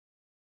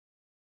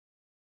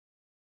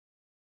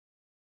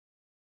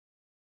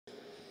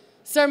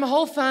So my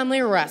whole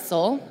family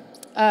wrestle.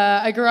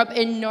 I grew up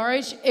in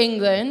Norwich,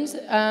 England.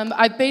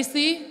 I've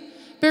basically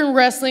been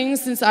wrestling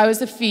since I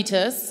was a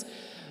fetus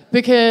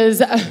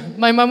because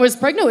my mom was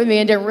pregnant with me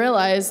and didn't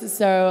realize.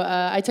 So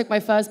I took my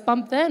first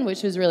bump then,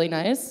 which was really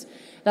nice.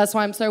 That's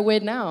why I'm so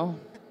weird now.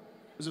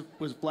 Was it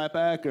flat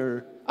back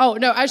or? Oh,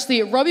 no,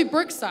 actually, Robbie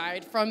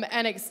Brookside from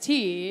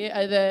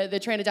NXT, the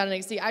trainer down in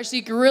NXT,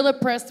 actually gorilla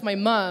pressed my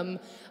mum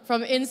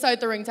from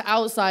inside the ring to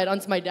outside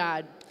onto my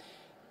dad.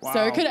 Wow.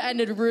 So it could have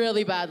ended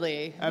really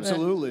badly.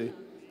 Absolutely.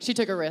 She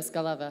took a risk. I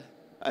love her.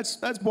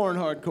 That's born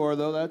hardcore,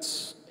 though.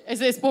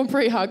 It's born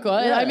pretty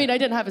hardcore. Yeah. I mean, I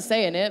didn't have a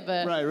say in it,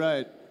 but...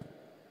 Right.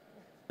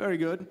 Very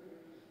good.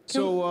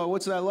 So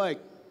what's that like?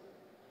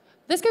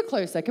 Let's go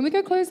closer. Can we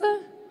go closer?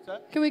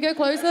 Can we go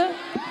closer?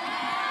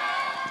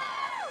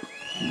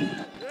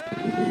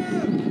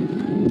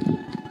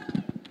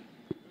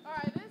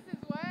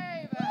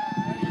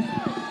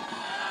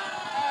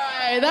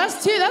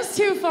 That's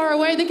too far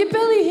away. They can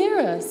barely hear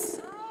us.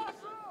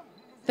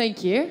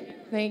 Thank you.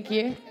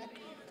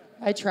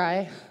 I try.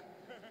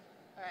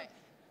 All right.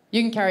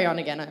 You can carry on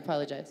again. I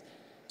apologize.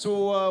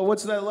 So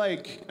what's that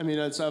like? I mean,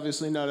 it's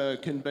obviously not a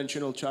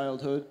conventional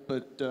childhood,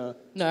 but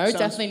no,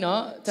 definitely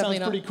not. Sounds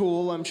pretty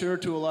cool. I'm sure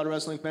to a lot of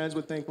wrestling fans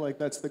would think like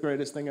that's the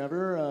greatest thing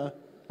ever.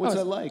 What's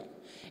that like?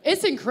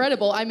 It's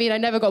incredible. I mean, I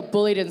never got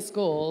bullied in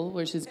school,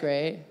 which is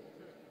great.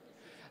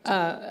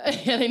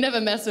 Yeah, they never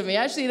messed with me.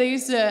 Actually, they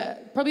used to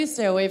probably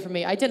stay away from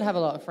me. I didn't have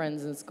a lot of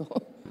friends in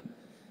school.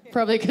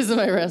 Probably because of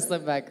my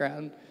wrestling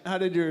background. How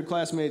did your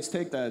classmates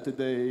take that? Did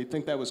they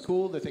think that was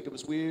cool? Did they think it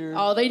was weird?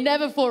 Oh, they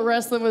never thought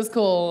wrestling was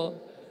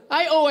cool.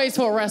 I always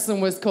thought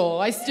wrestling was cool.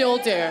 I still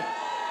do.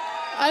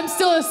 I'm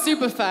still a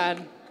super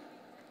fan.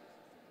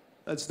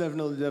 That's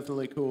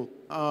definitely cool.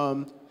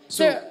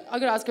 So I'm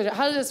gonna ask a question.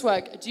 How does this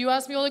work? Do you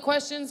ask me all the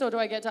questions, or do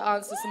I get to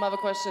answer some other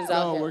questions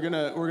out here?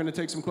 We're gonna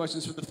take some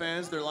questions from the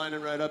fans. They're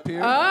lining right up here.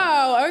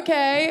 Oh,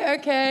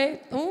 okay.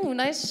 Ooh,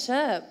 nice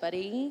shirt,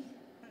 buddy.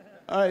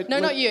 All right. No,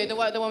 not you. The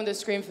one with the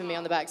screen for me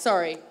on the back.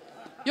 Sorry.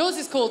 Yours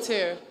is cool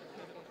too.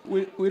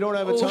 We don't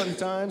have a ton of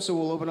time, so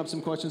we'll open up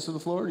some questions to the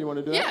floor. Do you want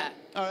to do that? Yeah.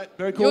 All right.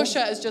 Very cool. Your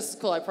shirt is just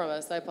as cool. I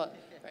promise. Right.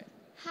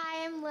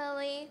 Hi, I'm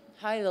Lily.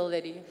 Hi, little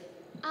lady.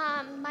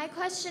 My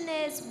question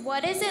is,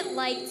 what is it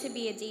like to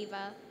be a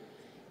diva?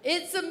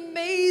 It's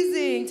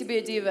amazing to be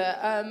a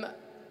diva.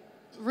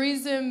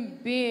 Reason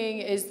being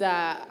is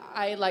that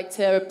I like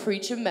to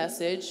preach a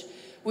message,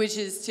 which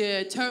is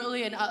to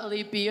totally and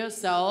utterly be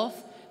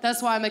yourself. That's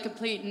why I'm a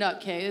complete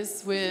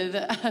nutcase with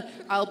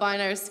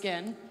albino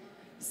skin.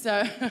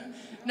 So,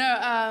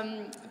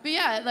 no, but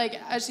yeah,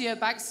 like actually a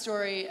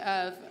backstory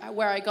of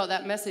where I got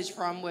that message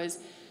from was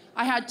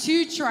I had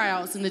 2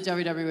 tryouts in the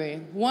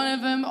WWE. One of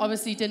them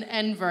obviously didn't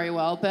end very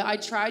well, but I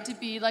tried to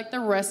be like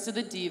the rest of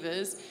the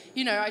divas.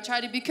 You know, I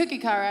tried to be cookie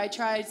cutter. I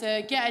tried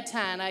to get a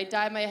tan. I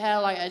dyed my hair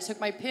light. I took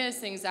my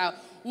piercings out.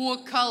 Wore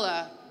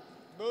color.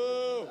 Boo!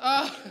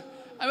 Oh,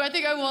 I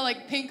think I wore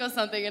like pink or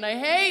something, and I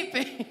hate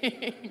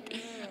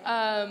pink.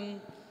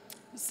 And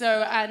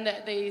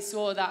they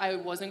saw that I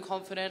wasn't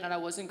confident and I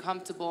wasn't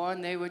comfortable,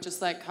 and they were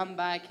just like, come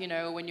back, you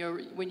know, when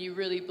you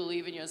really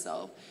believe in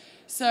yourself.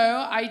 So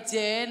I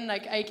did, and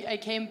like I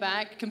came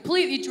back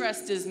completely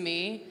dressed as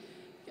me,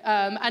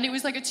 and it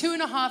was like a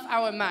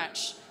 2.5-hour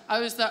match. I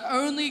was the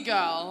only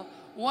girl.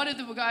 One of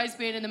the guys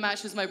being in the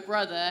match was my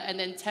brother, and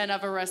then 10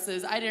 other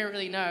wrestlers I didn't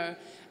really know.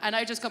 And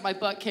I just got my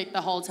butt kicked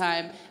the whole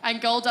time. And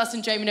Goldust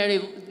and Jamie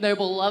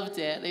Noble loved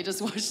it. They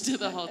just watched it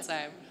the whole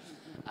time.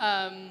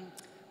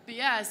 But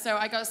yeah, so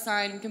I got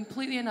signed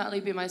completely and utterly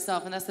be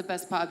myself, and that's the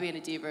best part of being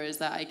a diva, is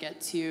that I get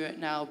to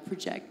now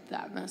project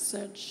that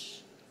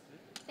message.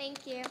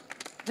 Thank you.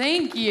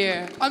 Thank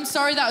you. I'm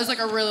sorry that was like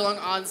a really long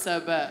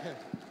answer, but...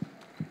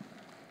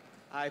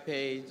 Hi,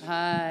 Paige.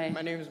 Hi.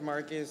 My name is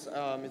Marcus.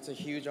 It's a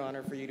huge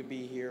honor for you to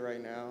be here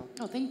right now.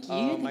 Oh, thank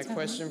you. My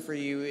question for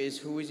you is,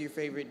 who is your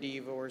favorite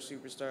diva or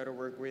superstar to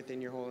work with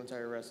in your whole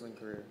entire wrestling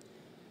career?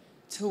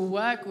 To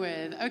work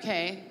with?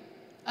 Okay.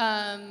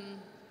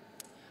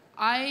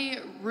 I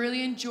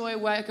really enjoy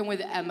working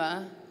with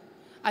Emma.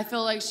 I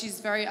feel like she's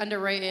very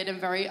underrated and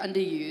very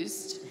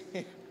underused.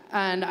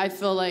 And I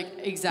feel like,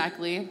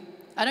 exactly.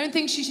 I don't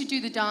think she should do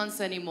the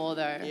dance anymore,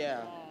 though.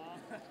 Yeah.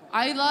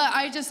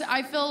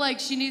 I feel like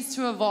she needs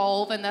to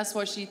evolve, and that's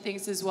what she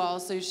thinks as well.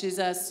 So she's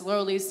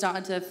slowly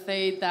starting to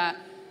fade that.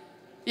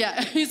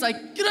 Yeah, he's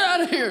like, get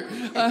out of here.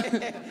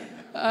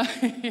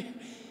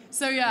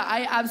 So yeah,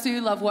 I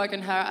absolutely love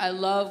working her. I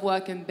love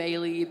working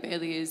Bailey.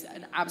 Bailey is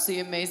an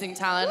absolutely amazing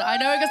talent. I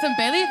know I got some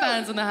Bailey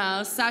fans in the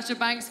house. Sasha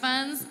Banks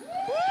fans.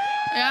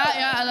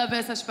 Yeah, I love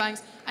it, Sasha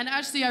Banks. And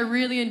actually, I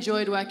really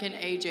enjoyed working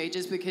AJ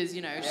just because,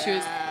 you know,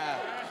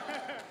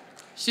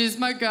 she's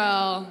my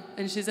girl,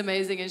 and she's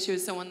amazing, and she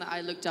was someone that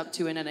I looked up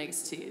to in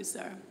NXT,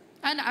 so.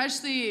 And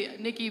actually,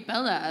 Nikki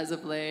Bella as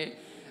of late.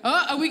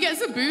 Oh, are we getting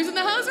some boos in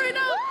the house right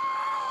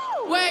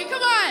now? Wait,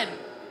 come on.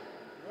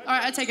 All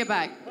right, I take it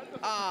back.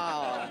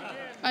 Oh.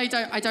 I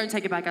don't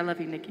take it back. I love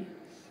you, Nikki.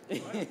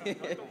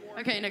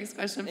 Okay, next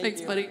question.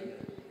 Thanks, buddy.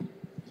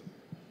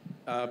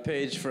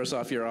 Paige, first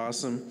off, you're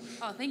awesome.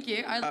 Oh, thank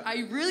you.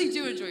 I really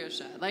do enjoy your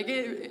show. Like,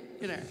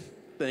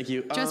 Thank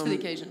you. Just for the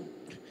occasion.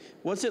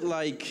 What's it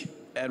like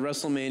at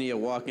WrestleMania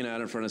walking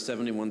out in front of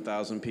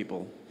 71,000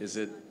 people? Is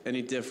it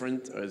any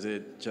different, or is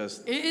it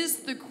just... It is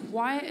the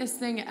quietest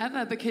thing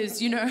ever because,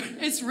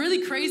 it's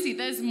really crazy.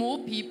 There's more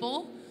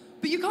people,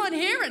 but you can't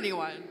hear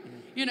anyone.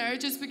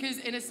 Just because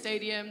in a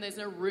stadium, there's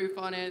no roof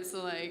on it,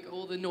 so, like,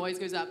 all the noise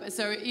goes up.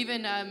 So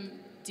even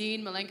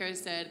Dean Malenko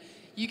said,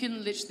 you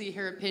can literally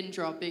hear a pin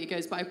drop. He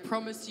goes, but I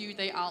promise you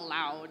they are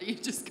loud. You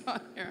just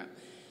can't hear them.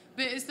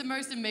 But it's the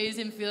most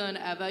amazing feeling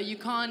ever.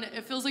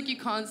 It feels like you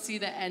can't see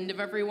the end of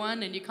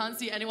everyone, and you can't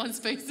see anyone's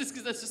faces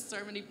because there's just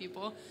so many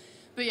people.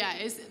 But yeah,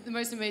 it's the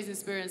most amazing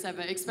experience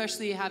ever,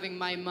 especially having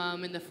my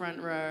mum in the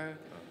front row.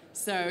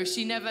 So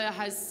she never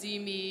has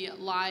seen me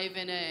live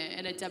in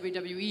a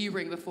WWE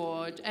ring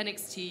before.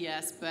 NXT,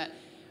 yes, but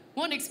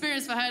what an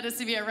experience for her to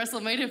see me at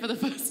WrestleMania for the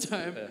first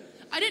time.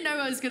 I didn't know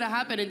what was going to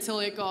happen until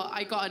I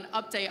got an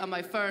update on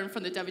my phone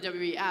from the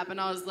WWE app, and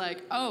I was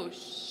like, oh,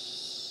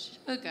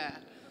 sugar.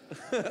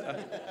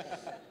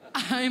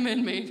 I'm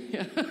in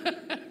Mania.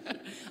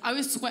 I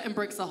was sweating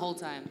bricks the whole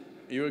time.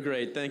 You were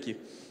great, thank you.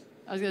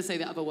 I was going to say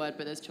the other word,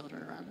 but there's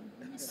children around.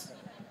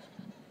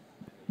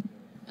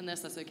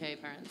 Unless that's okay,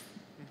 parents.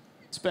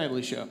 It's a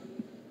family show.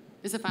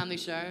 It's a family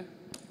show.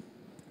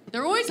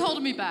 They're always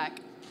holding me back.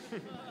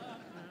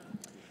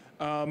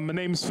 My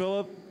name's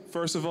Philip.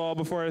 First of all,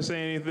 before I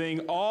say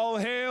anything, all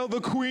hail the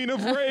Queen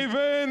of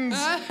Ravens!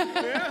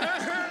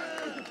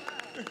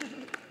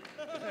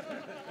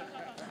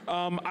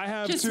 I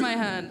have Kiss my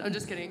hand. I'm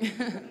just kidding.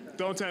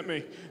 Don't tempt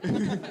me.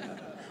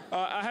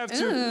 I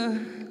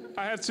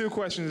have two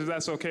questions, if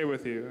that's okay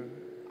with you.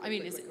 I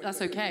mean,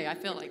 that's okay. I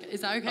feel like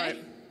is that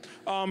okay?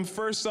 All right.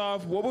 First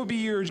off, what would be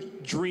your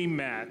dream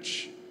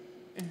match?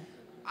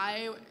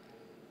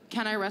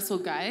 Can I wrestle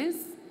guys?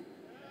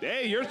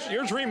 Hey, your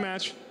dream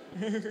match.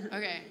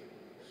 Okay.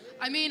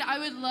 I mean, I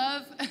would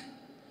love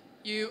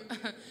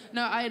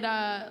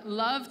I'd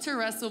love to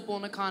wrestle Bull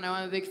Nakano.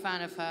 I'm a big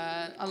fan of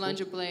her.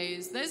 Alundra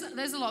Blaze. There's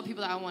a lot of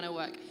people that I want to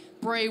work.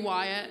 Bray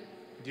Wyatt.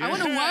 Yeah. I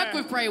want to work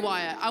with Bray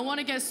Wyatt. I want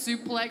to get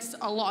suplexed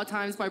a lot of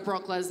times by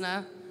Brock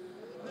Lesnar.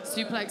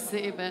 Suplex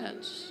City,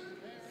 bitch.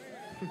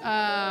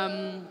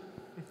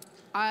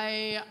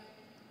 I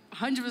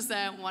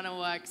 100% want to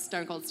work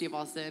Stone Cold Steve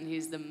Austin.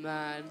 He's the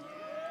man.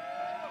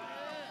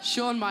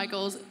 Shawn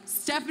Michaels,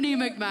 Stephanie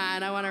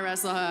McMahon. I want to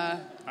wrestle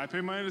her. I pay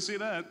money to see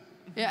that.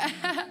 Yeah.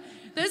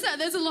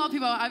 There's a lot of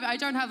people. I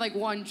don't have like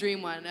one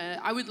dream one.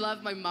 I would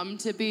love my mum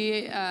to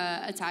be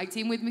a tag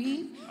team with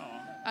me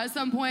at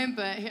some point,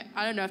 but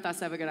I don't know if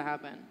that's ever gonna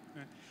happen.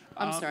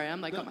 I'm sorry, I'm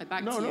like got my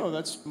back to you. No,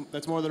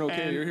 that's more than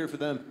okay. You're here for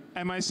them.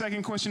 And my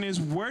second question is,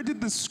 where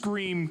did the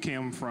scream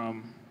come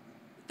from?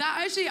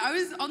 That actually, I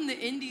was on the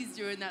indies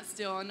doing that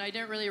still, and I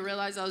didn't really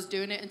realize I was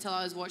doing it until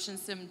I was watching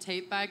some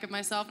tape back of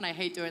myself, and I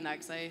hate doing that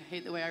because I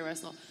hate the way I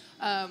wrestle.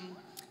 I'm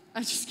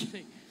just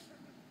kidding.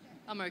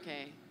 I'm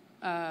okay.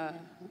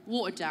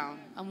 Watered down.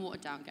 I'm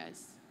watered down,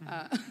 guys.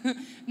 I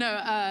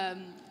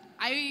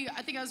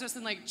think I was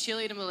wrestling like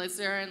cheerleader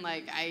Melissa, and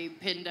like I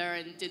pinned her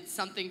and did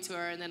something to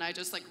her, and then I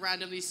just like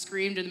randomly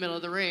screamed in the middle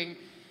of the ring.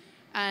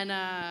 And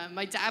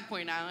my dad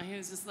pointed out, and he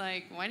was just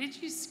like, "Why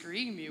did you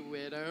scream, you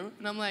weirdo?"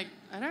 And I'm like,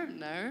 "I don't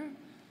know.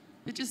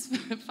 It just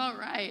felt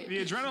right."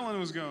 The adrenaline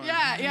was going.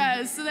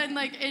 Yeah. So then,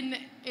 like in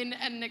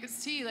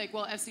NXT, like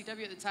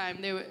FCW at the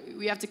time,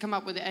 we have to come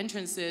up with the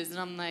entrances, and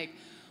I'm like,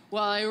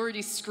 well, I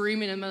already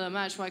scream in the middle of the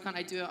match. Why can't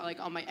I do it like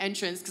on my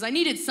entrance? Because I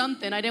needed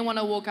something. I didn't want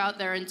to walk out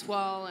there and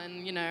twirl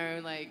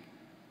and like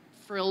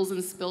frills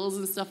and spills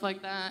and stuff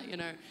like that.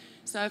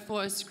 So I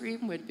thought a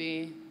scream would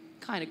be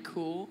kind of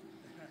cool.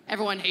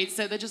 Everyone hates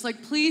it. They're just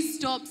like, please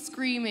stop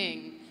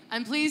screaming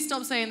and please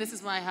stop saying this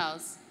is my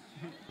house.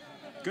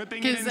 Good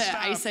thing you didn't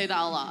stop. I say that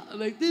a lot. I'm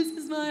like, this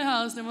is my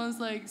house. And everyone's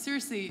like,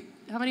 seriously,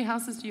 how many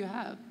houses do you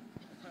have?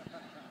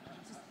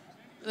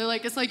 They're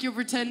like, it's like you're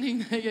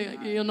pretending that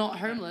you're not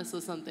homeless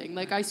or something.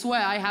 Like, I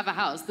swear I have a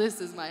house.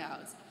 This is my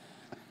house.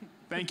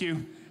 Thank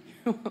you.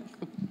 You're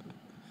welcome.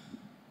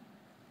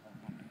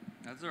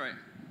 That's all right.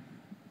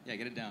 Yeah,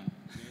 get it down.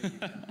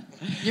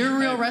 You're a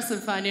real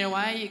wrestling fan. You know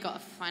why? You got a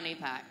fanny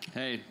pack.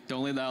 Hey,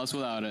 don't leave the house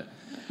without it.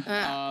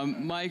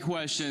 My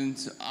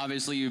questions,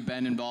 obviously you've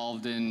been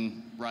involved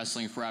in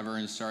wrestling forever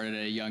and started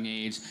at a young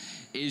age.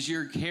 Is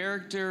your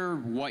character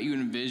what you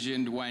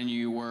envisioned when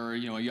you were, a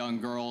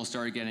young girl,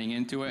 started getting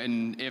into it?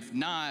 And if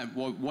not,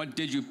 what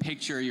did you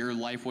picture your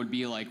life would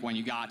be like when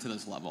you got to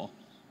this level?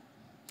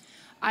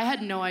 I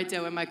had no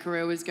idea where my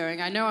career was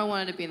going. I know I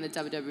wanted to be in the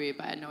WWE,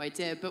 but I had no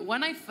idea. But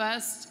when I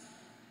first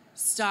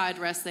started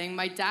wrestling,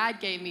 my dad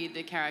gave me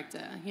the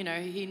character.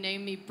 He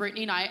named me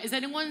Brittany Knight. Has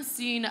anyone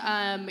seen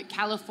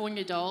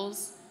California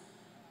Dolls?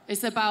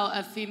 It's about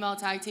a female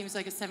tag team. It's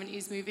like a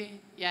 70s movie.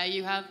 Yeah,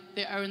 you have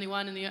the only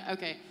one in the...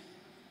 Okay.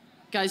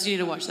 Guys, you need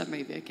to watch that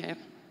movie, okay?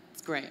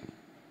 It's great.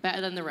 Better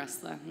than The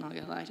Wrestler, I'm not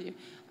gonna lie to you.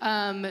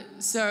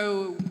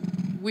 So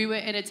we were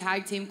in a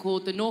tag team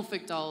called the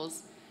Norfolk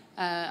Dolls.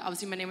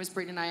 Obviously, my name was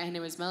Brittany Knight, her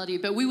name was Melody,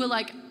 but we were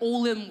like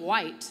all in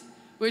white.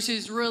 which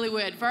is really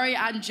weird. Very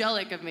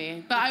angelic of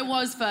me. But I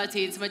was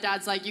 13, so my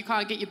dad's like, you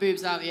can't get your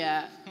boobs out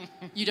yet.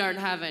 You don't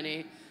have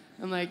any.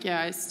 I'm like,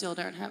 yeah, I still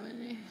don't have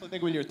any. I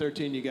think when you're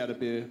 13, you gotta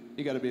be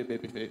a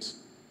baby face.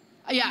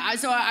 Yeah,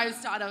 so I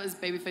started out as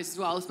babyface as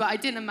well, but I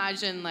didn't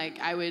imagine like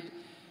I would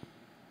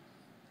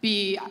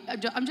be.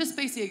 I'm just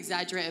basically an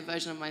exaggerated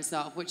version of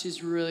myself, which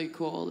is really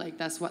cool. Like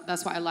that's what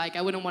I like.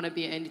 I wouldn't want to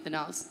be anything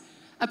else,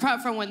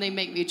 apart from when they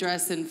make me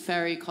dress in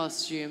fairy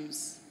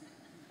costumes.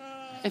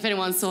 If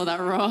anyone saw that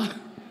Raw,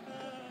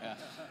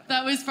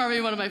 that was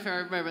probably one of my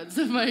favorite moments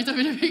of my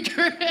WWE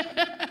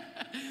career.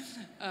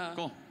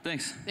 Cool.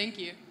 Thanks. Thank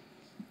you.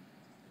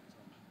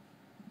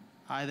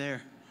 Hi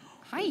there.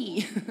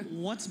 Hi.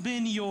 What's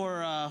been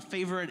your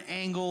favorite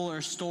angle or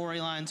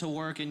storyline to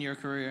work in your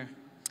career?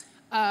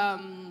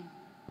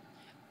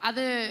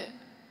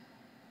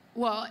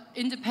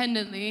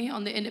 Independently,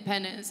 on the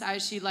independents, I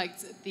actually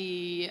liked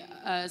the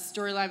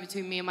storyline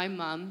between me and my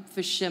mum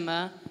for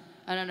Shimmer.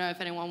 I don't know if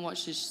anyone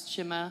watches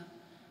Shimmer.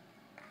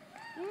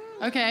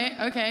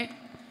 Okay,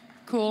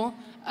 cool.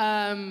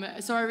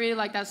 So I really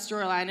like that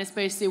storyline. It's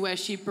basically where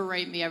she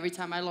berate me every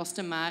time I lost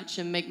a match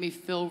and make me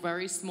feel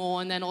very small.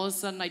 And then all of a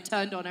sudden I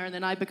turned on her and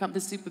then I become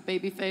the super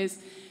baby face.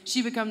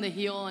 She become the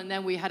heel and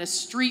then we had a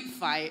street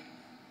fight.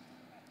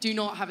 Do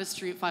not have a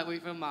street fight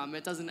with your mom.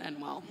 It doesn't end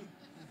well.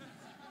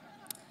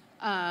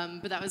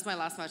 But that was my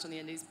last match on the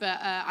Indies. But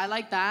I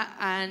like that.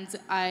 And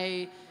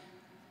I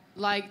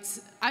liked,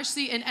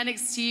 actually in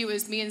NXT it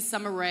was me and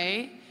Summer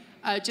Rae.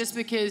 Just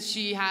because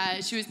she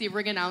was the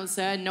ring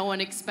announcer and no one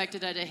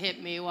expected her to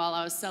hit me while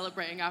I was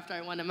celebrating after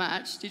I won a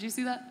match. Did you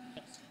see that?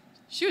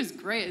 She was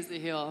great as the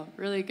heel,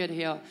 really good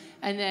heel.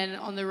 And then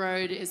on the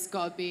road, it's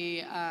got to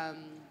be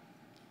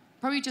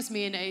probably just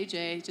me and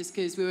AJ, just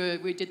because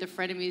we did the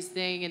frenemies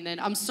thing, and then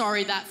I'm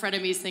sorry that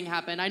frenemies thing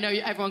happened. I know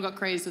everyone got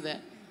crazed with it.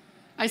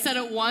 I said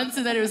it once,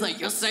 and then it was like,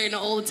 you're saying it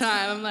all the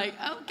time. I'm like,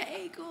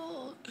 okay,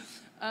 cool.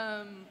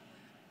 But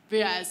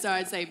yeah, so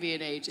I'd say me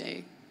and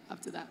AJ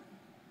after that.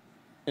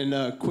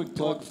 And quick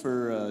plug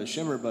for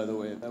Shimmer, by the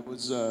way. That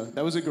was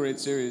a great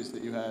series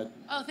that you had.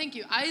 Oh, thank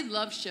you. I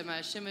love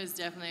Shimmer. Shimmer is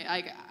definitely,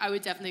 I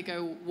would definitely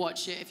go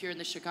watch it if you're in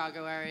the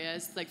Chicago area.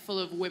 It's like full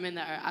of women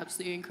that are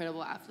absolutely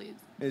incredible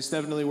athletes. It's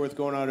definitely worth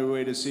going out of your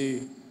way to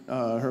see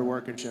her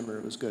work in Shimmer.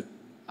 It was good.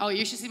 Oh,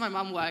 you should see my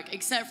mom work,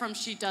 except from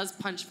she does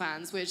punch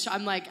fans, which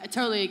I'm like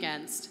totally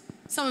against.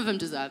 Some of them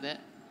deserve it.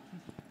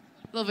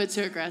 A little bit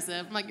too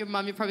aggressive. I'm like, your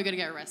mom, you're probably gonna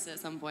get arrested at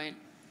some point.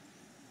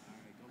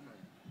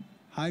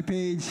 Hi,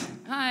 Paige.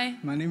 Hi.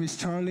 My name is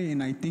Charlie,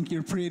 and I think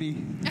you're pretty.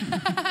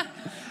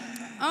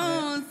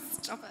 Oh,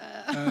 stop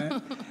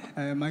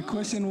it. My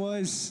question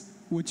was,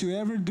 would you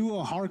ever do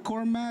a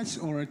hardcore match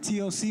or a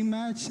TLC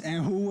match,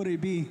 and who would it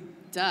be?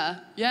 Duh.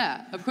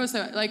 Yeah, of course.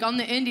 Like on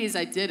the Indies,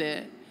 I did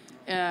it.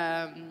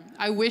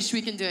 I wish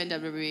we can do it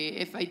in WWE.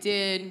 If I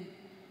did,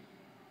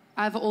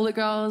 out of all the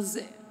girls,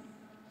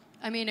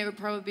 I mean, it would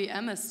probably be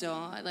Emma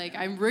still. Like,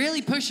 I'm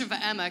really pushing for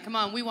Emma. Come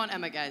on, we want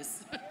Emma,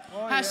 guys.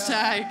 Oh,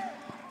 hashtag. Yeah.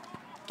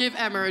 Give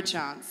Emma a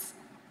chance.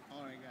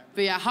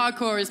 But yeah,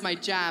 hardcore is my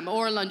jam.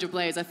 Or Alundra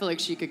Blaze. I feel like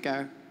she could go.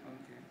 Okay.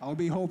 I'll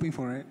be hoping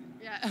for it.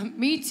 Yeah,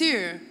 me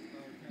too. Okay.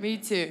 Me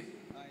too.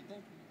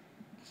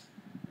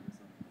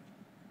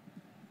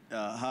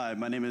 Hi,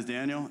 my name is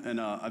Daniel,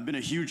 and I've been a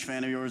huge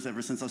fan of yours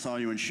ever since I saw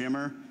you in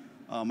Shimmer.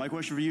 My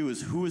question for you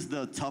is, who is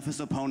the toughest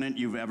opponent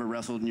you've ever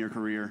wrestled in your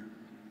career?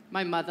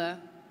 My mother.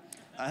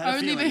 I had a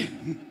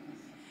feeling.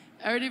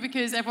 Only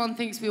because everyone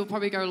thinks we'll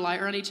probably go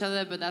lighter on each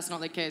other, but that's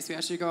not the case. We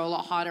actually go a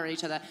lot harder on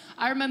each other.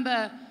 I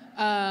remember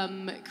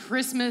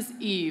Christmas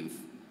Eve,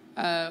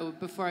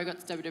 before I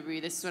got to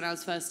WWE, this is when I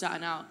was first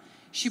starting out,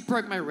 she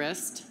broke my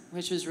wrist,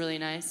 which was really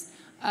nice.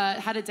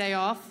 Had a day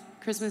off,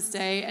 Christmas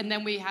Day, and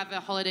then we have a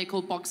holiday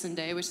called Boxing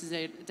Day, which is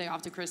the day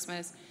after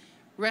Christmas.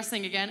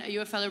 Wrestling again. Are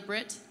you a fellow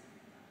Brit?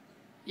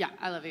 Yeah,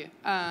 I love you.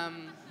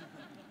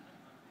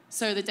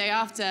 So the day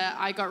after,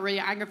 I got really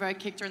angry with her, I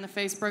kicked her in the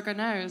face, broke her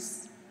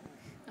nose.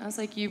 I was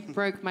like, you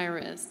broke my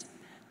wrist.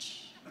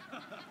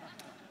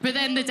 But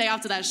then the day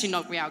after that, she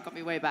knocked me out, got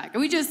me way back. And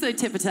we just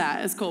tit for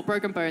tat. It's cool.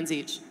 Broken bones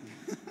each.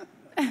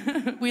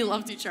 We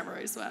loved each other,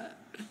 I swear.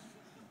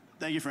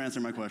 Thank you for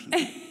answering my question.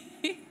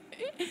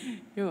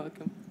 You're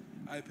welcome.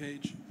 Hi,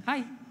 Paige.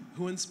 Hi.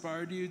 Who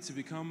inspired you to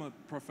become a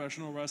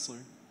professional wrestler?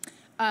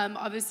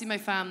 Obviously my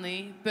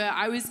family, but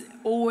I was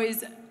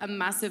always a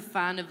massive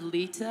fan of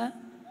Lita.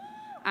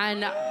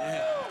 And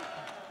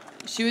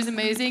she was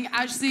amazing.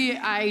 Actually,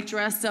 I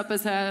dressed up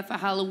as her for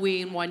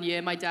Halloween one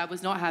year. My dad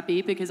was not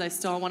happy because I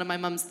stole one of my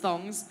mum's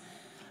thongs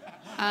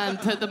and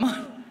put them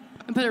on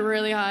and put it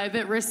really high. A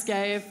bit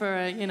risque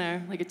for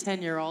like a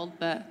 10-year-old,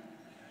 but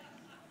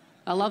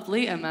I love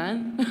Lita,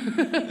 man. I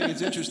think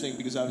it's interesting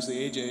because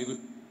obviously AJ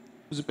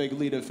was a big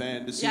Lita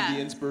fan. To see the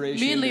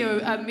inspiration. Me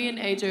and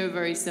AJ are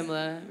very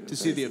similar. To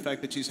see the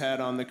effect that she's had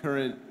on the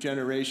current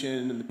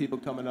generation and the people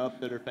coming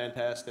up that are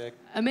fantastic.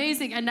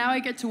 Amazing, and now I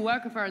get to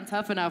work with her on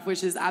Tough Enough,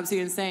 which is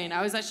absolutely insane.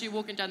 I was actually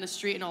walking down the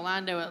street in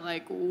Orlando at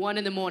like 1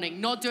 in the morning,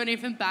 not doing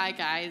anything bad,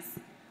 guys.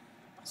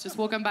 Just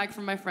walking back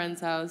from my friend's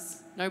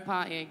house, no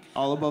partying.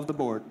 All above the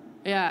board.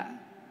 Yeah.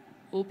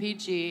 all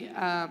PG.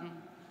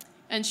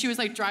 And she was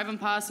like driving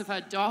past with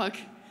her dog,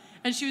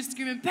 and she was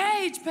screaming,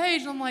 Paige,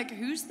 Paige. And I'm like,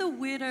 who's the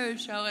weirdo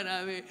shouting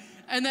at me?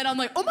 And then I'm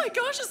like, oh my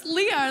gosh, it's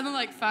Leah. And I'm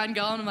like,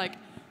 fangirl, and I'm like,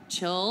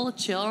 chill,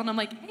 chill. And I'm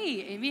like,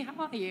 hey, Amy, how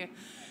are you?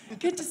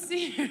 Good to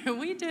see you.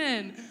 What are you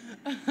doing?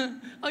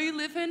 Oh, you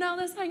live here now?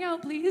 Let's hang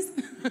out, please.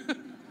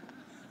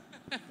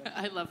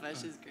 I love her.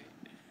 She's great.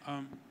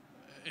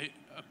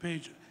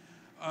 Paige,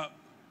 I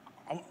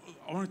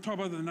want to talk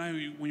about the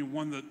night when you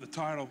won the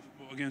title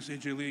against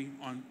AJ Lee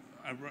on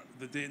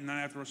the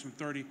night after WrestleMania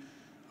 30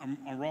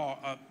 on Raw.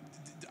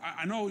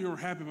 I know you were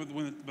happy about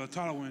the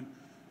title win,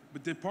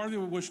 but did part of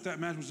you wish that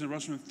match was in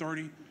WrestleMania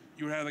 30?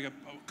 You would have like a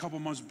couple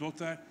months built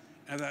that,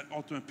 and have that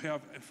ultimate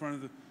payoff in front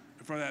of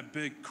that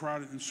big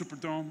crowd in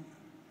Superdome?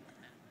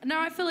 No,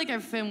 I feel like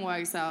everything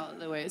works out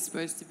the way it's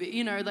supposed to be.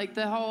 You know, like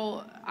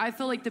I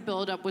feel like the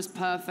build-up was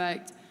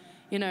perfect.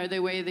 You know, the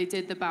way they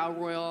did the Battle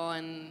Royal,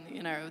 and,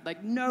 you know,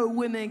 like no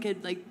women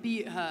could like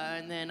beat her,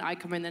 and then I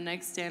come in the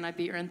next day and I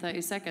beat her in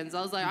 30 seconds.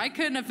 I was like, I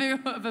couldn't have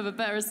figured out a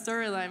better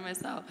storyline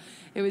myself.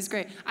 It was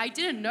great. I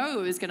didn't know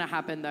it was gonna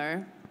happen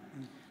though.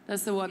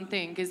 That's the one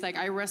thing, because like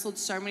I wrestled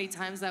so many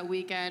times that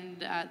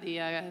weekend at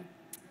the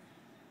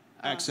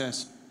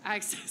Access.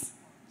 Access.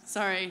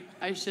 Sorry,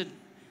 I should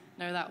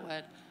know that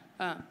word.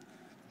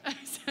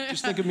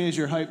 Just think of me as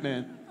your hype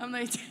man. I'm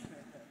like,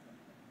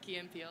 Key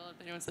and Peele,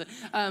 if anyone said.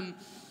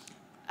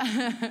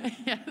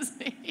 Yes.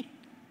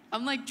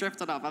 I'm like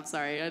drifted off, I'm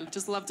sorry. I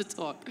just love to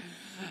talk.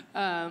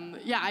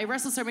 Yeah, I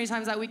wrestled so many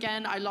times that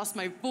weekend. I lost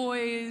my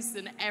voice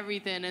and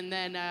everything. And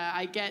then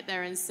I get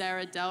there and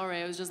Sarah Del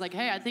Rey was just like,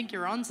 hey, I think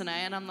you're on tonight.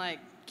 And I'm like,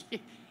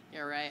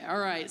 you're right. All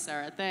right,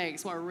 Sarah,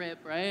 thanks. What a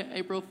rip, right?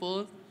 April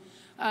Fool's.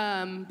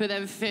 But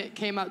then Fit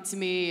came up to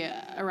me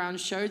around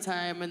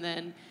showtime, and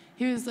then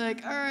he was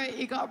like, all right,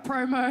 you got a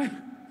promo.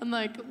 I'm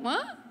like,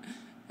 what?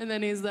 And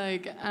then he's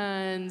like,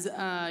 and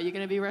you're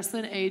going to be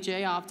wrestling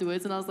AJ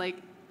afterwards. And I was like,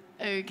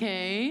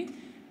 okay.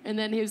 And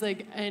then he was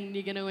like, and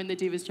you're going to win the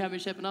Divas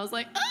Championship. And I was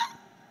like, ah!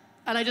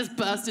 And I just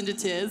burst into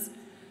tears,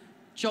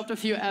 dropped a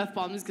few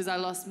F-bombs because I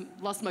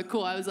lost my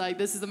cool. I was like,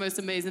 this is the most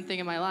amazing thing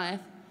in my life.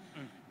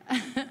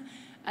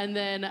 And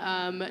then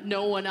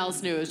no one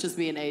else knew. It was just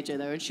me and AJ,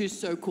 though. And she was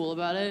so cool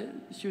about it.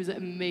 She was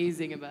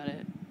amazing about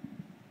it.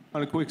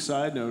 On a quick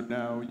side note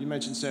now, you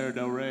mentioned Sarah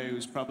Del Rey,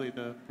 who's probably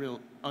the real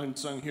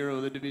unsung hero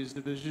of the Divas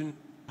division.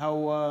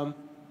 How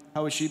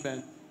has she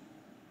been?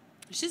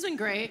 She's been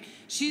great.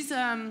 She's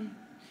kind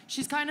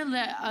of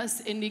let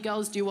us indie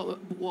girls do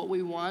what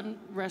we want,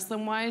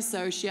 wrestling-wise.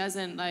 So she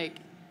hasn't, like,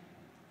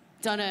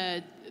 done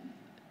a...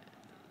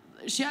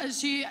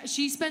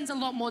 She spends a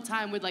lot more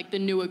time with like the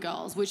newer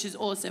girls, which is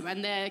awesome,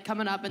 and they're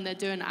coming up and they're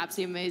doing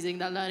absolutely amazing.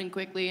 They're learning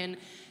quickly, and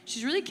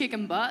she's really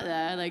kicking butt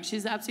there. Like,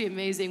 she's absolutely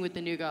amazing with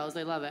the new girls.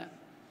 They love it.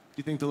 Do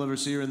you think they'll ever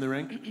see her in the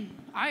ring?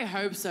 I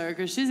hope so,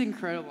 because she's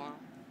incredible.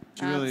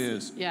 She really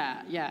is.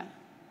 Yeah, yeah.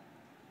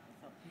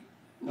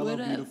 Hello,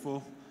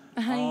 beautiful.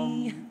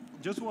 Hi.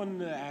 Just wanted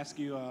to ask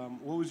you,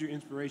 what was your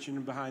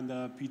inspiration behind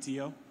the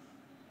PTO?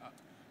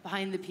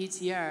 Behind the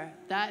PTO,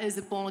 that is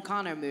a Bull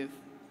Nakano move.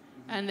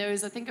 And I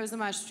think there was a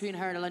match between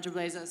her and Alundra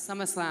Blaze at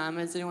SummerSlam.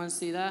 Does anyone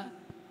see that?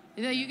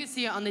 You can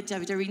see it on the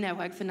WWE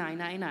Network for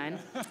 $9.99.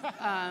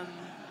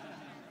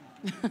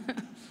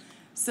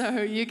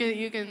 So you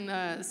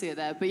can see it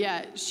there. But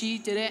yeah, she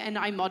did it, and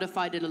I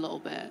modified it a little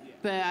bit.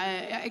 But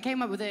I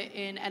came up with it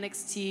in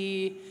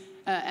NXT,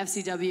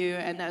 FCW,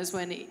 and that was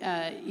when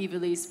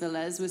Ivelisse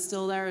Velez was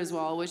still there as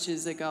well, which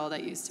is a girl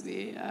that used to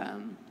be...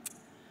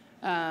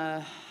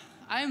 I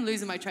am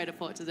losing my train of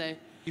thought today.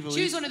 Ivelisse?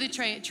 She was one of the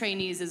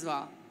trainees as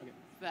well.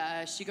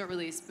 She got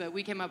released, but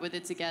we came up with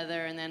it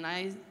together, and then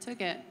I took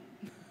it.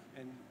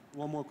 And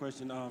one more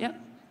question. Yep.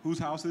 Whose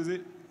house is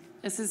it?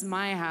 This is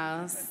my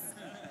house.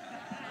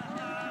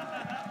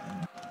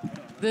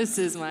 This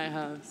is my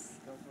house.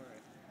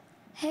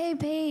 Hey,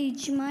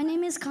 Paige. My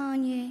name is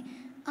Kanye.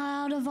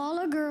 Out of all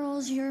the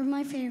girls, you're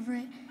my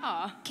favorite.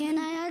 Aw. Can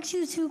I ask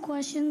you 2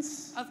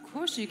 questions? Of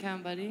course you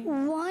can, buddy.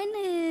 One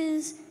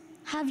is,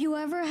 have you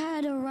ever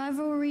had a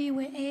rivalry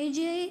with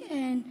AJ?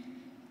 And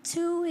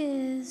 2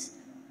 is,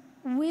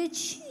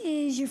 which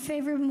is your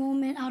favorite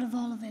moment out of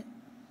all of it?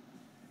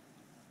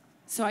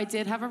 So I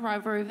did have a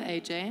rivalry with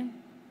AJ,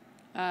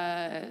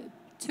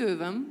 2 of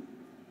them.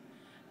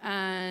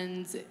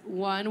 And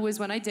one was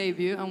when I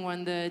debuted and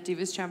won the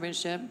Divas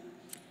Championship.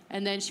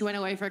 And then she went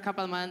away for a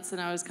couple of months, and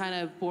I was kind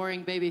of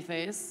boring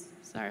babyface.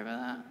 Sorry about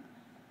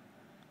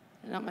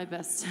that. Not my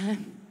best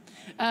time.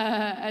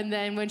 And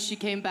then when she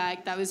came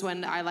back, that was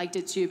when I liked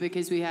it too,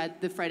 because we had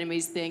the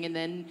frenemies thing, and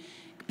then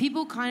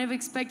people kind of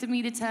expected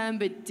me to turn,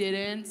 but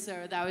didn't,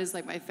 so that was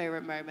like my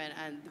favorite moment,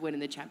 and winning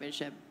the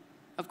championship,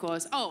 of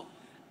course. Oh,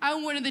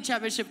 I'm winning the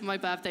championship for my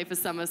birthday for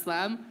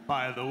SummerSlam.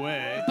 By the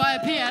way. By a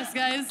PS,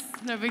 guys,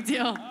 no big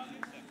deal.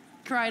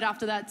 Cried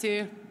after that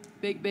too,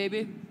 big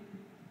baby.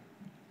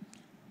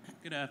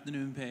 Good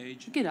afternoon,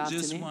 Paige. Good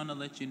afternoon. Just want to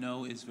let you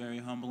know it's very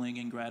humbling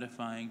and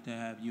gratifying to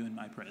have you in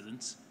my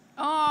presence.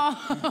 Oh,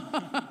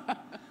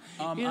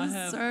 you're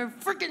so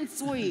freaking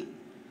sweet.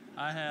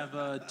 I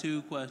have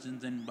 2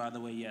 questions, and by the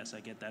way, yes, I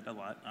get that a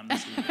lot. I'm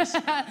just serious.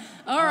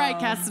 All right,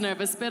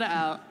 Casanova, spit it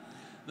out.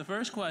 The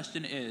first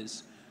question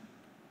is,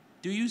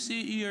 do you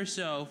see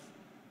yourself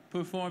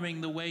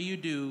performing the way you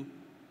do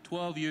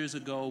 12 years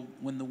ago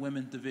when the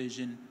women's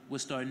division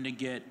was starting to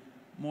get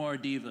more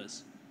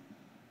divas?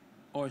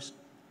 Or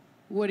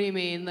what do you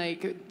mean,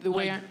 like the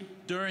way?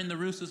 During the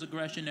Ruthless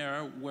Aggression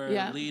era, where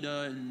Yeah.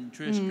 Lita and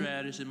Trish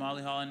Stratus and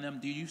Molly Holly and them,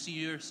 do you see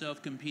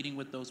yourself competing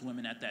with those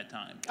women at that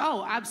time?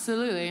 Oh,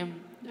 absolutely.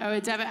 I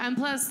would definitely. And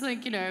plus,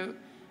 like, you know,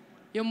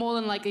 you're more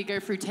than likely to go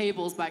through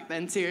tables back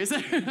then too. So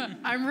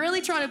I'm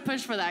really trying to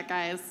push for that,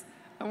 guys.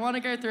 I want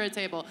to go through a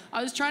table.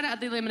 I was trying to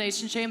at the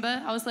Elimination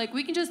Chamber. I was like,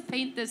 we can just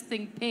paint this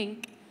thing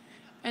pink,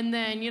 and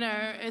then, you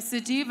know, it's a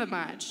diva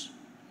match.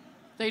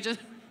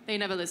 They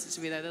never listened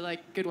to me though. They're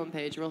like, good one,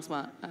 Paige, real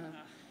smart.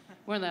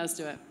 Won't let us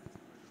do it.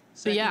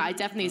 But yeah, I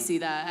definitely see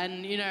that.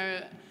 And, you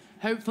know,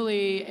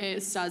 hopefully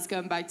it starts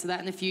going back to that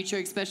in the future,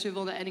 especially with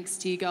all the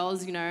NXT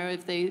girls, you know,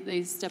 if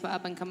they step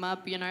up and come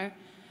up, you know.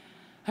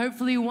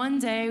 Hopefully one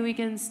day we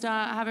can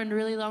start having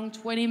really long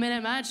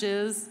 20-minute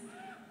matches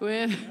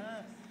with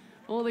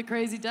all the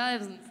crazy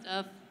dives and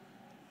stuff.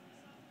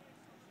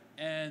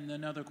 And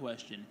another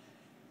question.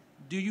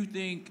 Do you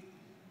think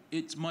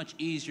it's much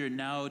easier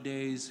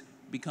nowadays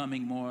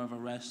becoming more of a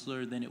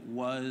wrestler than it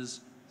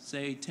was,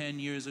 say, 10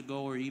 years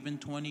ago or even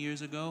 20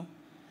 years ago?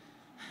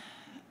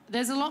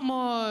 There's a lot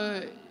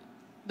more,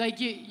 like,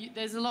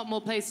 there's a lot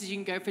more places you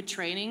can go for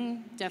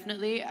training,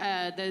 definitely.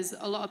 There's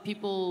a lot of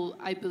people,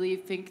 I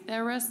believe, think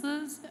they're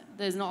wrestlers.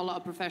 There's not a lot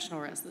of professional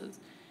wrestlers.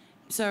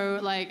 So,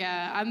 like,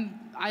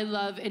 I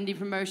love indie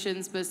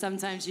promotions, but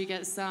sometimes you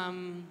get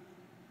some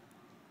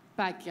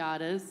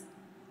backyarders.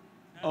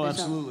 Oh,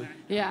 absolutely.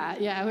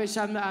 Yeah, which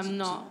I'm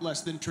not.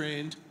 Less than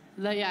trained.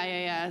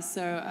 Yeah.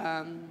 So,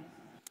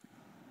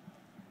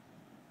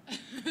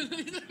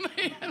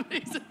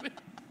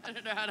 I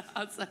don't know how to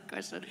answer that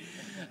question.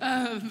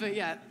 But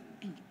yeah,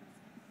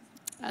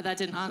 that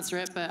didn't answer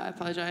it, but I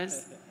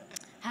apologize.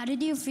 How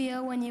did you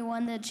feel when you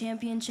won the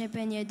championship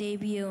in your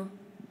debut?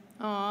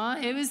 Aw,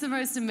 it was the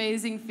most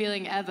amazing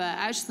feeling ever.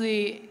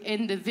 Actually,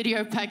 in the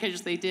video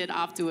package they did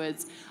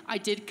afterwards, I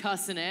did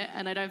cuss in it,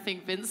 and I don't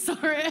think Vince saw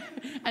it,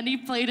 and he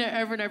played it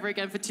over and over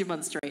again for 2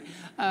 months straight.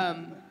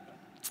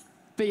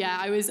 But yeah,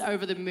 I was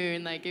over the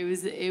moon. Like, it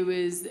was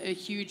a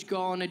huge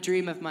goal and a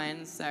dream of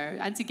mine. So,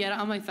 and to get it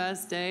on my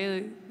first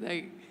day,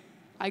 like,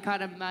 I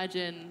can't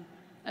imagine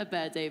a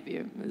better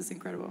debut. It was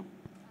incredible.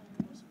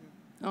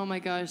 Oh my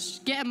gosh,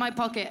 get in my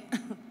pocket.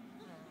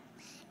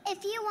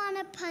 If you want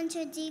to punch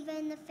a diva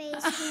in the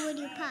face, who would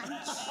you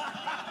punch?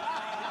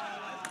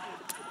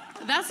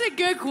 That's a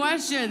good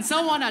question.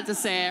 Someone had to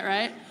say it,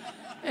 right?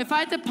 If I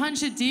had to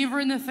punch a diva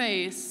in the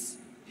face,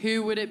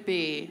 who would it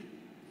be?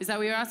 Is that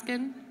what you're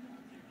asking?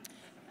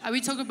 Are we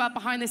talking about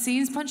behind the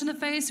scenes punch in the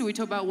face, or are we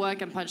talking about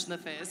work and punch in the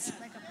face?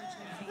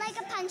 Like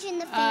a punch in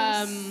the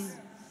face.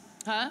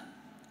 Huh?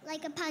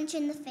 Like a punch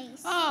in the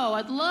face. Oh,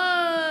 I'd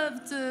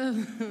love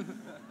to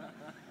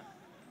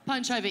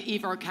punch either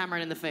Eva or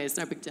Cameron in the face.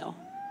 No big deal.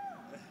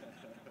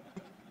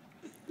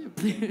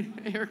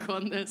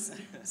 Record this.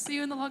 See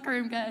you in the locker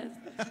room, guys.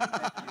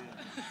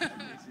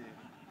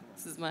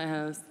 This is my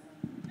house.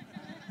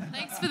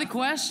 Thanks for the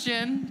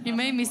question. You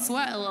made me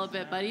sweat a little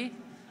bit, buddy.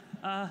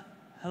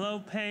 Hello,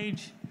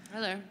 Paige.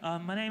 Hello.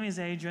 My name is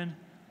Adrian.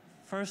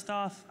 First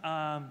off,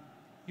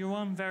 you're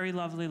one very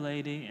lovely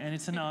lady, and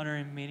it's an honor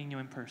in meeting you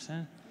in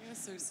person. You're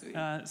so sweet.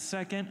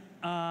 Second,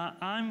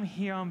 I'm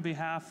here on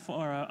behalf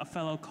for a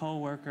fellow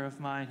co-worker of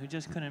mine who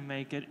just couldn't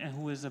make it and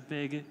who is a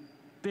big,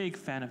 big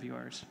fan of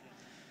yours.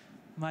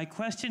 My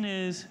question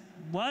is,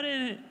 what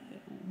is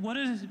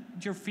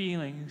your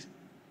feelings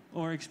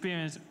or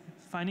experience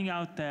finding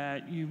out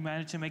that you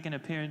managed to make an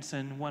appearance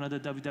in one of the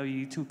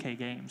WWE 2K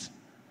games?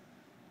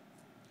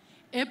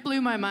 It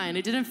blew my mind.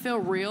 It didn't feel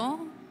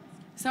real.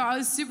 So I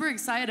was super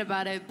excited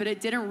about it, but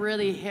it didn't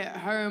really hit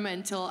home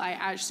until I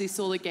actually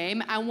saw the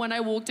game. And when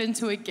I walked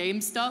into a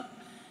GameStop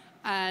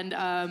and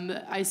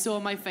I saw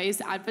my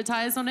face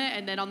advertised on it,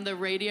 and then on the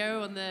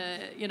radio,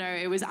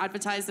 it was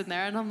advertised in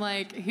there, and I'm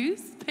like,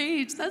 who's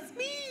Paige? That's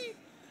me.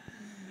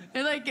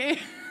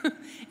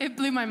 It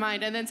blew my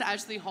mind. And then to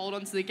actually hold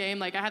onto the game,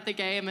 like I had the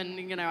game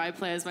and, I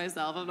play as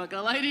myself. I'm not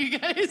gonna lie to you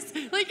guys.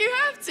 Like, you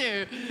have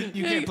to.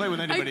 You can't play with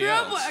anybody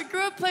else. I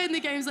grew up playing the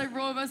games like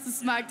Raw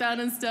vs. SmackDown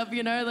and stuff,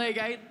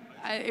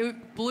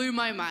 it blew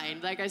my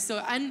mind. Like I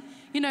saw, and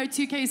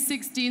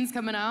 2K16's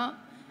coming out,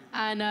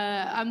 and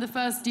I'm the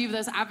first diva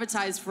that's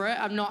advertised for it.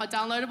 I'm not a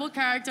downloadable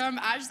character. I'm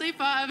actually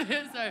part of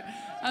it, so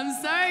I'm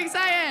so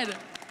excited.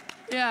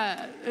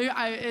 Yeah,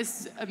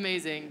 it's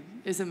amazing.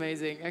 It's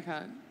amazing. I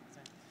can't.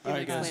 All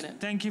right, guys.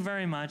 Thank you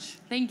very much.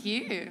 Thank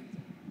you.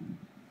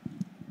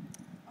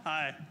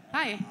 Hi.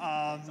 Hi.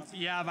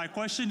 Yeah, my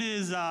question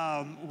is,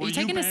 Are you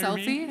taking a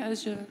selfie?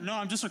 No,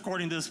 I'm just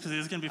recording this because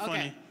it's gonna be funny.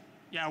 Okay.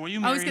 Yeah, will you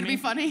marry me? Oh, it's gonna be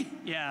funny?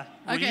 Yeah.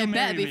 Okay, it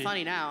better be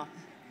funny now.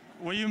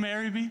 Will you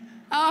marry me?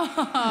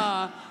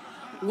 Oh,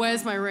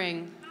 where's my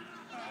ring?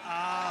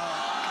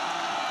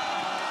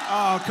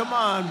 Oh, come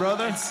on,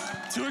 brother. It's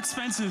too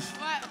expensive.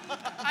 What?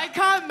 I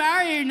can't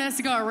marry you unless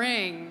you got a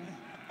ring.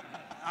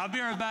 I'll be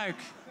right back.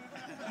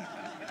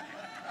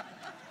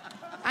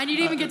 And you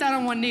didn't even get down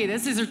on one knee.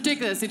 This is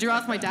ridiculous. Did you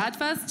ask my dad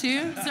first,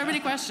 too? So many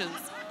questions.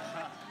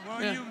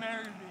 Will you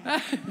marry me?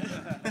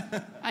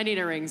 I need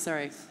a ring,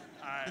 sorry.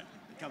 All right.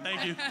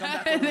 Thank you.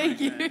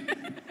 Thank you.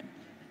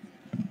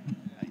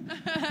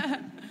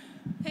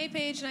 Hey,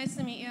 Paige, nice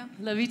to meet you.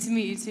 Love you to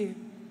meet you, too.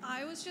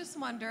 I was just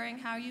wondering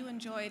how you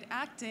enjoyed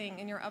acting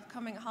in your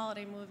upcoming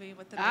holiday movie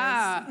with the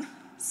Miz.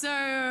 So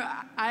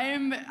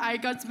I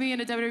got to be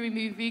in a WWE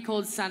movie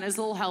called Santa's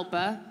Little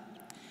Helper,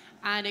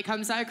 and it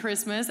comes out at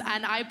Christmas,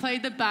 and I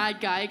played the bad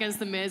guy against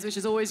the Miz, which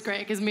is always great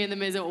because me and the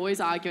Miz are always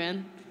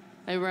arguing,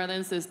 like brother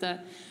and sister.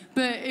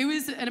 But it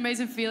was an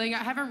amazing feeling.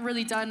 I haven't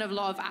really done a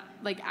lot of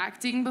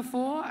acting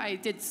before. I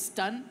did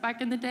stunt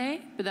back in the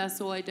day, but that's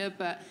all I did.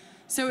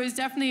 So it was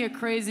definitely a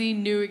crazy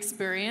new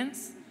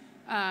experience.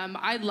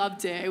 I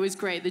loved it. It was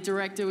great. The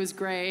director was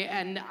great.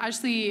 And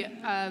actually,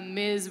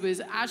 Miz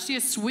was actually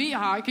a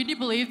sweetheart. Can you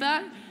believe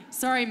that?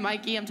 Sorry,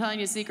 Mikey, I'm telling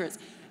you secrets.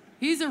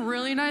 He's a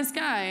really nice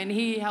guy, and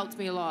he helped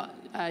me a lot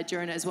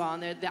during it as well.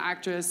 And the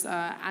actress,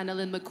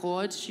 Annalyn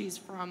McCord, she's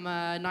from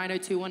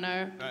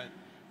 90210. Right.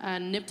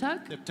 And Nip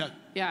Tuck? Nip Tuck.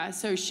 Yeah,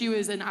 so she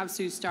was an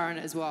absolute star in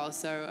it as well.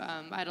 So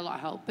I had a lot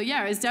of help. But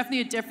yeah, it was definitely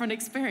a different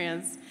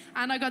experience.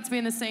 And I got to be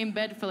in the same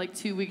bed for like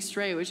 2 weeks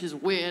straight, which is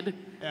weird.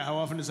 Yeah, how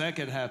often does that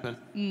get happen?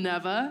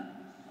 Never.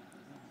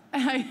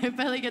 I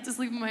barely get to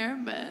sleep in my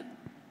own bed.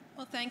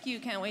 Well, thank you.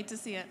 Can't wait to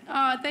see it.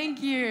 Oh,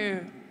 thank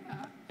you.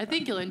 I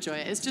think you'll enjoy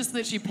it. It's just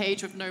literally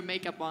Paige with no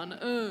makeup on.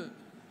 Ugh.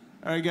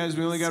 All right, guys,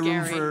 we only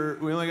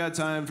got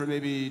time for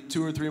maybe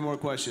 2 or 3 more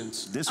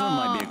questions. This one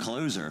might be a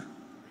closer.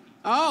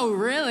 Oh,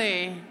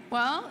 really?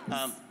 Well.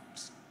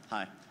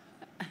 Hi.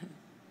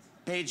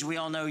 Paige, we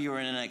all know you were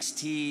in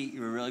NXT.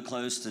 You were really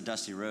close to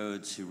Dusty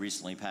Rhodes, who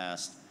recently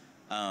passed.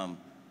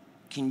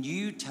 Can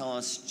you tell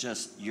us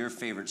just your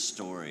favorite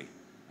story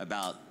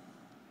about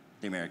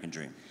the American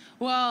Dream?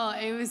 Well,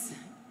 it was,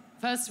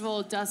 first of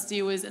all,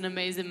 Dusty was an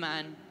amazing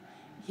man.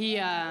 I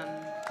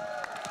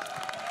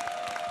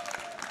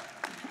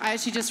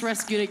actually just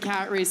rescued a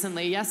cat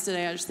recently.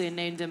 Yesterday, actually, I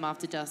named him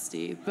after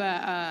Dusty.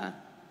 But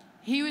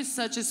he was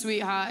such a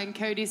sweetheart, and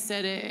Cody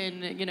said it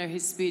in,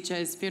 his speech at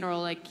his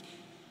funeral, like,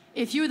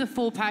 if you were the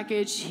full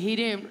package,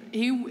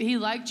 he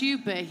liked you,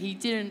 but he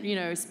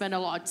didn't, spend a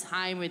lot of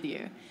time with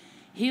you.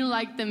 He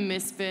liked the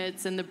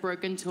misfits and the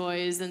broken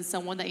toys and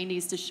someone that he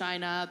needs to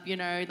shine up,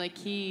 like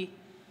he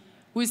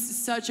was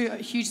such a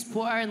huge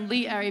supporter, and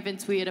Lita even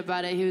tweeted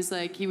about it. He was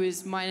like, he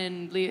was mine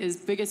and Lita's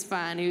biggest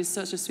fan. He was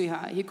such a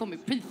sweetheart. He called me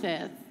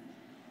princess.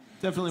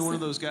 Definitely one of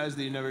those guys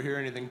that you never hear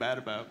anything bad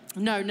about.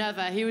 No,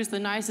 never. He was the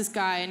nicest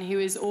guy, and he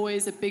was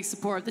always a big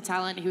supporter of the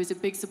talent. He was a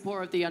big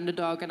supporter of the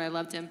underdog, and I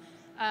loved him.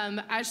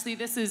 Actually,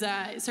 this is,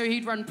 so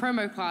he'd run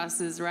promo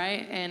classes,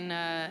 right, in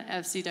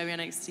FCW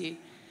NXT.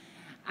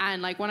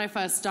 And like when I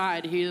first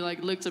started, he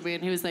like looked at me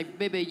and he was like,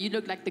 "Baby, you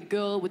look like the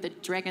girl with the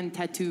dragon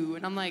tattoo."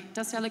 And I'm like,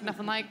 "Dusty, I look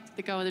nothing like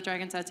the girl with the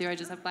dragon tattoo. I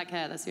just have black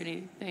hair. That's the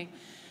only thing."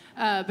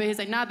 But he's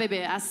like, "Nah,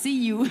 baby, I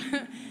see you.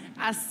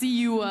 I see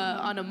you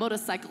on a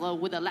motorcycle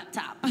with a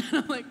laptop." And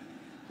I'm like,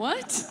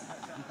 "What?"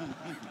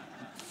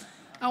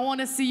 "I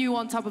want to see you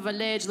on top of a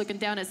ledge looking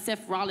down at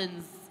Seth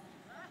Rollins."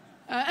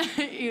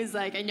 He was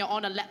like, "And you're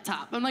on a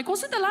laptop." I'm like,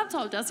 "What's with the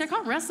laptop, Dusty? I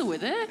can't wrestle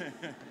with it."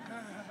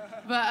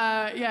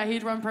 But yeah,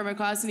 he'd run promo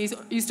class, and he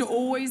used to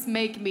always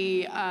make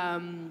me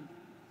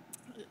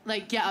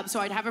like get up. So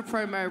I'd have a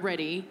promo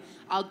ready,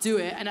 I'll do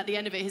it, and at the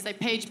end of it, he's like,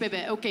 "Paige,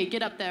 baby, okay,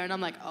 get up there." And I'm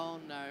like, "Oh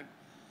no."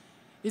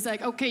 He's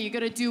like, "Okay, you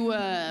gotta do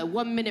a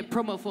 1-minute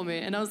promo for me."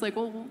 And I was like,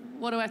 "Well,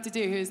 what do I have to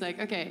do?" He was like,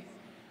 "Okay,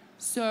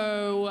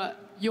 so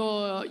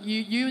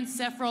you and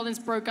Seth Rollins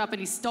broke up,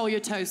 and he stole your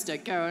toaster.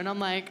 Go." And I'm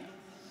like,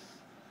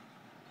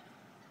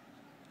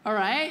 "All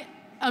right."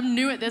 I'm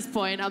new at this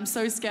point. I'm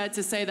so scared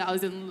to say that I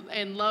was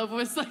in love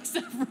with like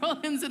Seth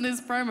Rollins in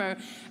this promo.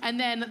 And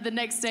then the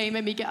next day he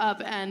made me get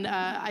up, and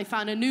I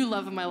found a new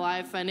love in my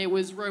life, and it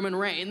was Roman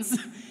Reigns.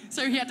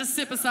 So he had to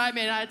sit beside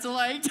me, and I had to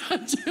like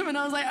touch him, and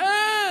I was like,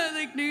 "Ah,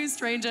 like new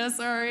stranger,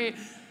 sorry."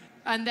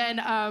 And then,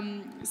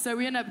 so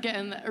we ended up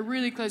getting a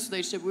really close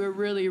relationship. We were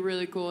really,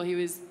 really cool. He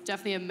was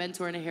definitely a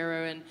mentor and a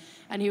hero,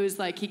 and he was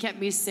like, he kept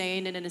me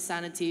sane and in a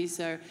sanity.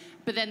 So,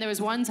 but then there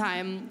was one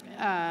time,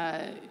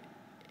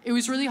 it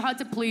was really hard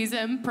to please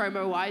him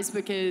promo-wise,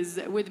 because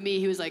with me,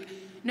 he was like,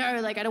 "No,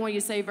 like, I don't want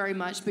you to say very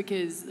much,"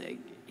 because like,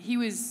 he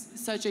was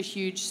such a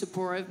huge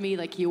supporter of me.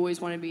 Like, he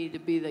always wanted me to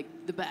be like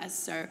the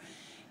best. So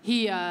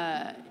he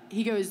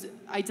goes,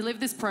 I delivered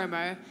this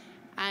promo,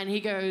 and he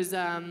goes,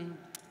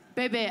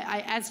 "Baby, I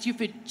asked you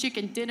for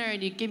chicken dinner,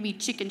 and you give me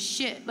chicken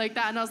shit," like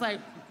that. And I was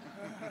like,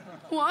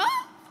 "What?"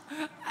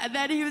 And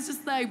then he was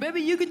just like,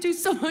 "Baby, you could do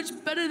so much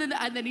better than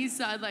that." And then he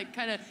started like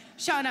kind of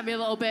shouting at me a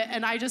little bit,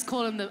 and I just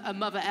called him a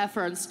mother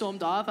effer and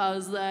stormed off. I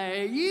was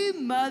like, "You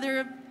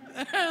mother,"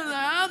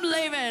 I'm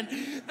leaving.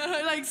 And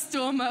I like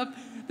storm up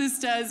the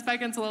stairs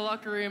back into the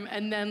locker room,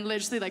 and then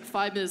literally like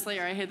 5 minutes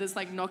later, I hear this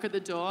like knock at the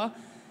door,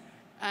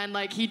 and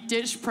like he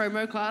ditched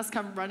promo class,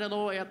 come running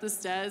all the way up the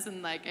stairs,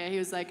 and like he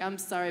was like, "I'm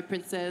sorry,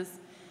 princess."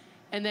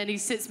 And then he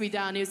sits me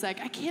down. He was like,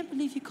 I can't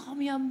believe you call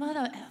me a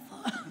mother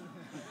ever.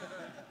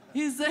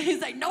 he's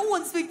like, no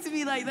one speaks to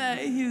me like that.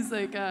 He was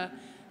like,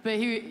 but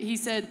he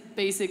said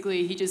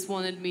basically he just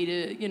wanted me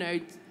to, you know,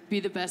 be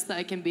the best that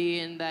I can be,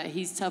 and that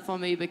he's tough on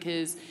me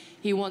because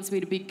he wants me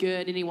to be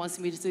good and he wants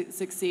me to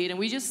succeed. And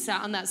we just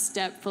sat on that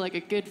step for like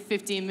a good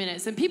 15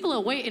 minutes. And people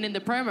are waiting in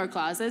the promo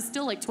class. There's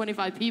still like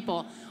 25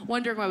 people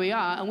wondering where we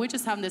are. And we're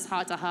just having this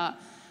heart-to-heart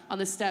on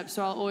the steps.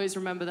 So I'll always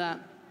remember that.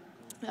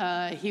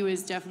 He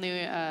was definitely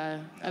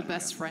a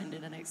best friend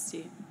in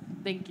NXT.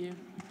 Thank you.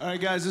 All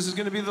right, guys, this is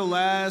going to be the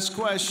last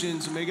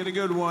question, so make it a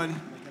good one.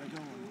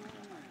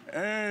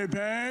 Hey,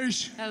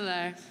 Paige.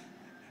 Hello.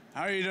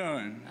 How you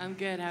doing? I'm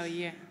good. How are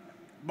you?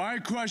 My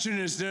question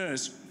is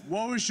this.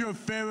 What was your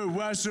favorite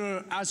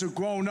wrestler as a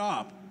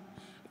grown-up?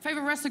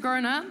 Favorite wrestler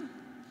growing up?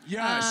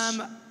 Yes.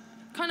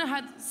 Kind of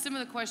had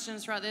similar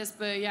questions throughout this,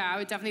 but yeah, I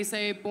would definitely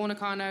say Born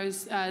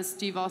Nakano's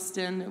Steve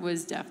Austin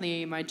was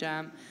definitely my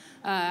jam.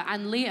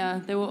 And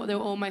Lita, they were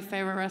all my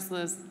favorite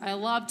wrestlers. I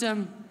loved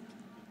them.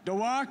 The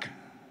Rock?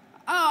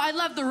 Oh, I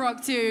love The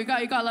Rock too. You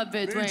gotta love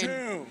Dwayne. Me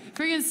too.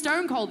 Freaking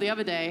Stone Cold the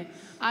other day.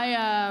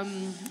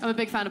 I'm a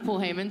big fan of Paul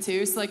Heyman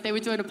too. So like they were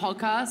doing a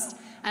podcast,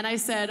 and I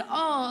said,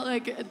 oh,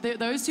 like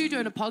those two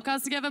doing a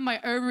podcast together, my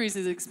ovaries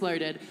has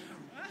exploded.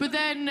 But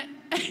then,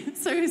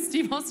 so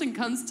Steve Austin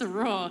comes to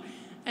Raw,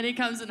 and he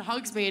comes and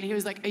hugs me, and he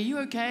was like, are you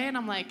okay? And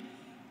I'm like,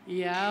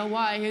 yeah,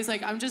 why? He was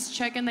like, I'm just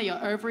checking that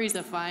your ovaries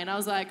are fine. I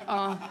was like,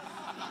 oh.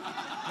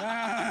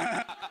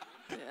 I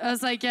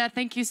was like, yeah,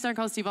 thank you, Stone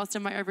Cold Steve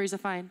Austin, my ovaries are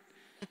fine.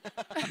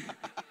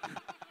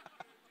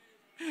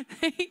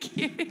 Thank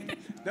you.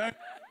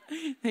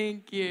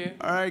 Thank you.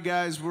 All right,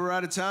 guys, we're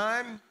out of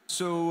time.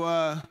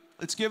 So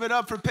let's give it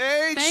up for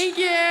Paige. Thank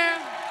you.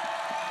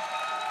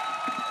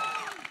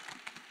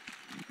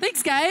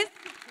 Thanks, guys.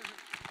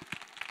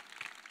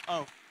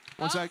 Oh,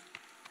 one sec.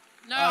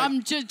 No,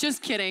 I'm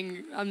just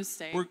kidding. I'm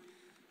staying.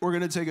 We're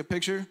gonna take a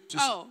picture.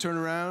 Just Oh. turn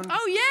around.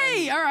 Oh,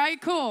 yay! All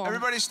right, cool.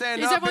 Everybody stand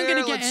Is up everyone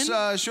here. gonna get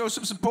Let's show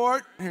some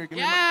support. Here, give me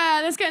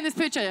Yeah, let's get in this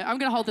picture. I'm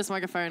gonna hold this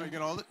microphone. you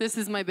gonna hold it? This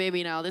is my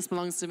baby now. This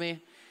belongs to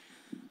me.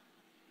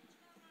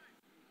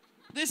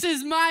 This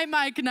is my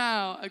mic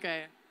now.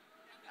 Okay.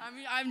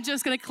 I'm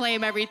just gonna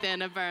claim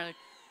everything, apparently.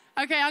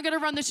 Okay, I'm gonna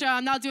run the show.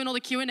 I'm not doing all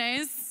the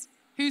Q&As.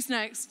 Who's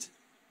next?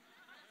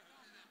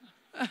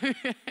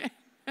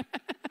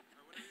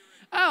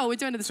 Oh, we're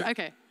doing this.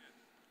 Okay.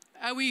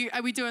 Are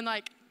we doing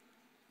like?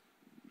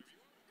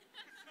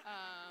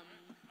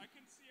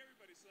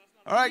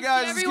 All right,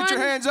 guys, let's get your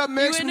Everyone, hands up.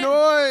 Make you some in it?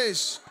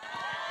 noise.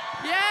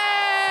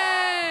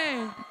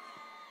 Yay!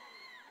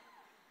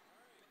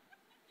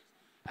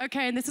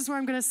 Okay, and this is where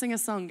I'm gonna sing a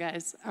song,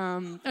 guys.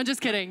 I'm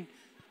just kidding.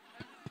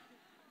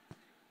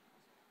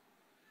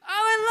 Oh,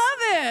 I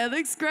love it.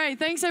 Looks great.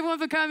 Thanks everyone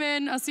for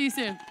coming. I'll see you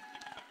soon.